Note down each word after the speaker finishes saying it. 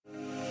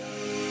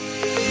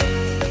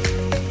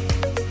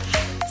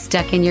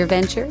Stuck in your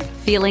venture?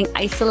 Feeling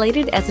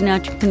isolated as an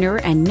entrepreneur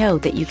and know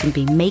that you can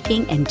be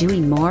making and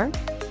doing more?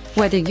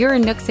 Whether you're a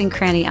Nooks and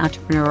Cranny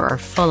entrepreneur or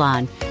full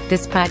on,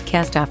 this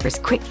podcast offers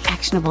quick,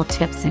 actionable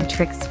tips and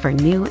tricks for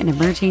new and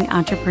emerging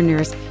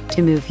entrepreneurs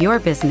to move your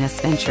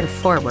business venture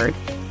forward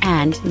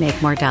and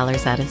make more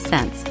dollars out of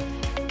cents.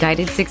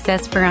 Guided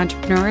Success for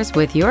Entrepreneurs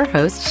with your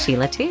host,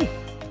 Sheila T.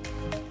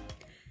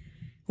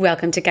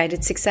 Welcome to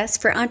Guided Success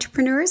for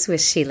Entrepreneurs with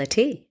Sheila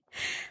T.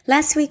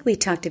 Last week, we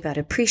talked about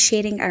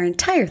appreciating our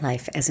entire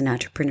life as an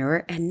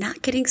entrepreneur and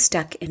not getting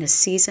stuck in a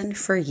season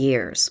for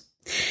years.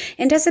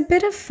 And as a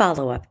bit of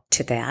follow-up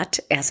to that,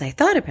 as I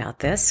thought about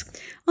this,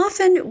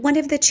 often one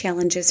of the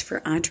challenges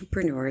for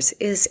entrepreneurs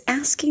is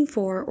asking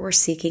for or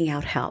seeking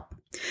out help.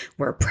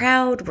 We're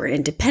proud, we're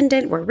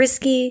independent, we're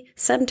risky,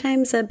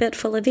 sometimes a bit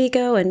full of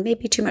ego and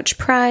maybe too much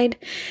pride,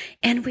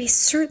 and we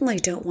certainly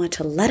don't want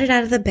to let it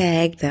out of the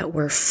bag that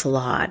we're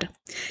flawed.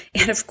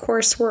 And of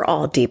course, we're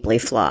all deeply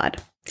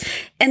flawed.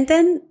 And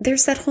then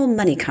there's that whole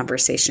money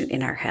conversation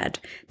in our head.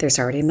 There's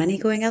already money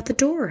going out the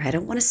door. I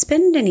don't want to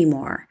spend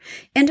anymore.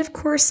 And of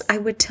course, I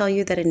would tell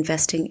you that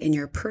investing in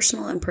your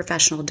personal and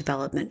professional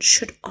development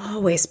should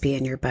always be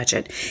in your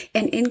budget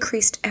and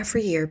increased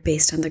every year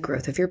based on the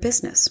growth of your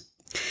business.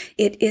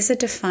 It is a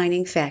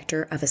defining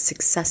factor of a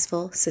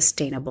successful,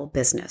 sustainable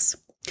business.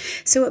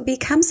 So it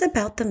becomes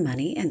about the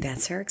money, and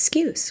that's our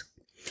excuse.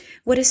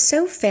 What is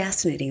so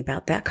fascinating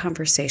about that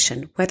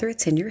conversation, whether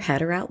it's in your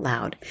head or out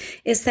loud,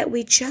 is that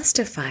we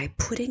justify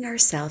putting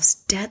ourselves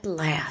dead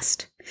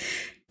last.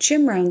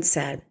 Jim Rohn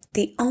said,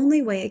 "The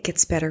only way it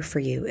gets better for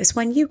you is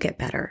when you get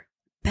better.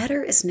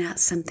 Better is not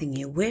something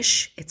you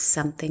wish, it's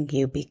something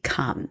you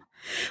become,"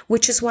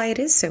 which is why it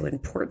is so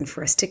important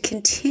for us to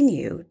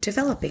continue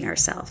developing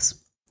ourselves.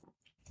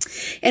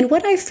 And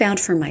what I've found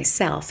for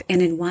myself,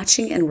 and in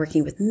watching and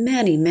working with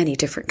many, many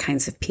different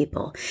kinds of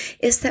people,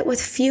 is that with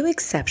few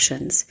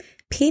exceptions,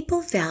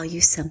 people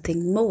value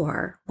something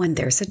more when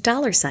there's a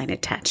dollar sign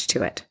attached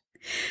to it.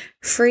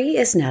 Free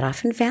is not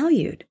often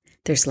valued.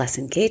 There's less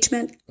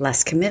engagement,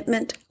 less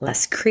commitment,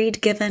 less creed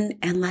given,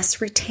 and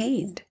less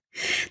retained.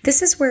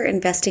 This is where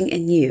investing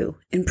in you,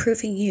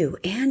 improving you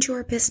and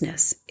your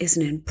business, is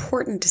an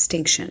important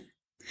distinction.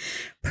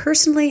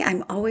 Personally,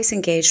 I'm always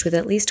engaged with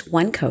at least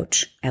one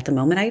coach. At the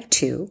moment, I have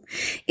two,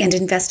 and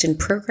invest in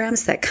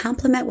programs that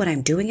complement what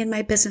I'm doing in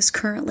my business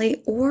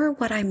currently or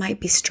what I might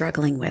be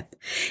struggling with.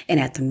 And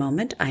at the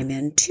moment, I'm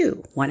in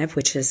two, one of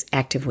which is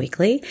Active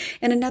Weekly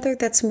and another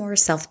that's more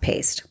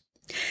self-paced.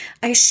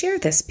 I share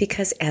this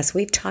because, as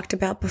we've talked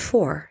about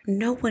before,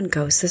 no one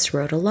goes this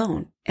road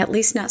alone, at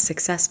least not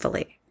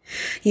successfully.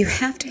 You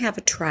have to have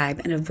a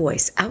tribe and a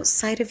voice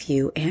outside of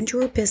you and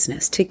your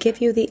business to give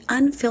you the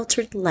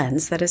unfiltered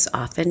lens that is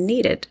often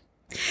needed.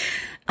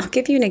 I'll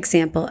give you an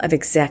example of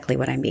exactly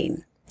what I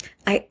mean.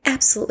 I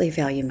absolutely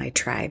value my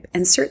tribe,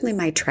 and certainly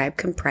my tribe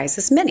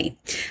comprises many.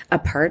 A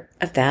part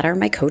of that are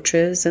my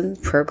coaches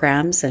and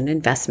programs and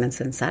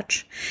investments and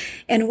such.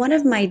 And one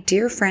of my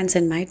dear friends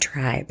in my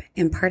tribe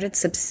imparted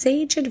some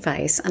sage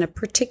advice on a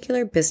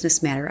particular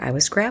business matter I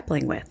was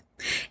grappling with.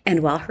 And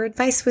while her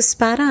advice was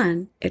spot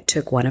on, it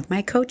took one of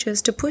my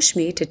coaches to push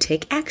me to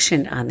take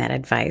action on that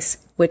advice,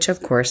 which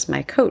of course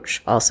my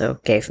coach also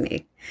gave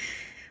me.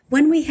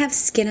 When we have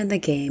skin in the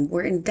game,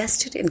 we're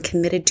invested and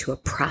committed to a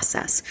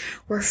process.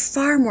 We're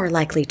far more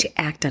likely to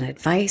act on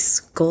advice,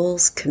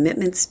 goals,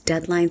 commitments,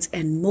 deadlines,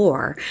 and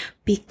more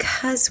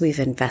because we've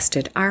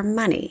invested our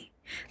money.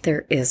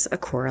 There is a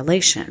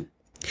correlation.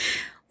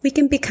 We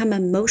can become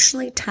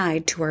emotionally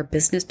tied to our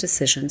business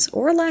decisions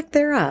or lack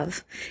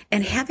thereof,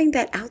 and having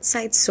that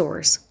outside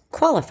source,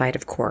 qualified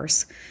of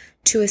course,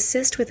 to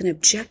assist with an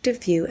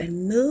objective view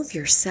and move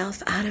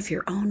yourself out of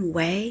your own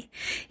way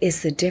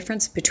is the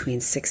difference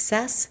between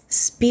success,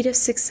 speed of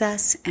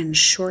success, and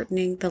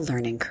shortening the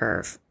learning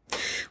curve.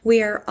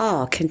 We are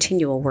all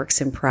continual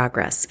works in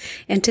progress,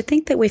 and to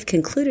think that we've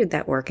concluded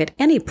that work at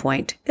any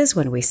point is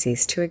when we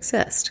cease to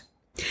exist.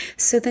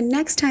 So the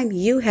next time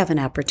you have an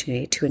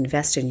opportunity to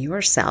invest in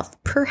yourself,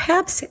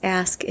 perhaps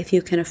ask if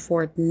you can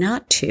afford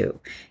not to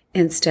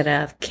instead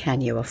of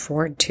can you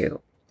afford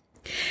to.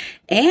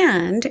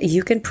 And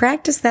you can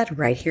practice that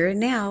right here and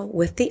now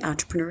with the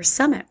Entrepreneur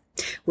Summit.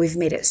 We've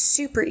made it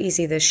super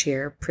easy this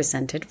year,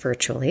 presented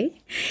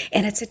virtually,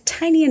 and it's a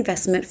tiny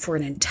investment for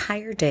an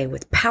entire day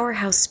with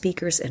powerhouse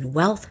speakers in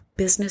wealth,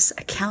 business,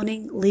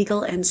 accounting,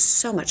 legal, and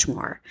so much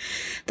more.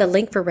 The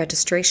link for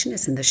registration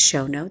is in the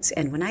show notes,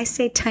 and when I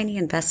say tiny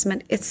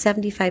investment, it's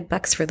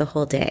 $75 for the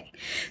whole day.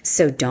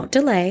 So don't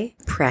delay.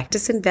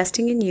 Practice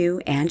investing in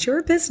you and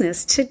your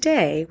business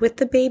today with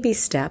the baby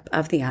step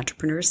of the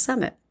Entrepreneur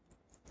Summit.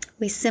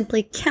 We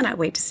simply cannot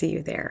wait to see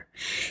you there.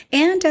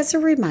 And as a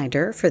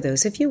reminder, for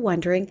those of you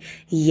wondering,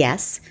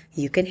 yes,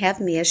 you can have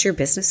me as your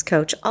business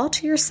coach all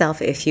to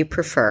yourself if you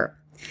prefer.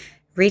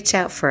 Reach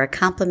out for a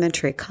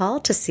complimentary call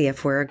to see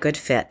if we're a good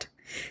fit.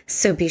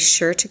 So be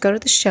sure to go to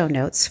the show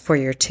notes for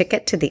your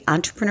ticket to the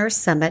Entrepreneur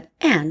Summit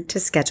and to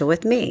schedule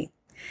with me.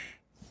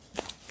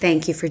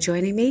 Thank you for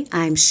joining me.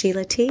 I'm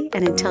Sheila T.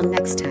 And until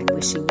next time,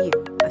 wishing you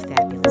a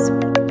fabulous week.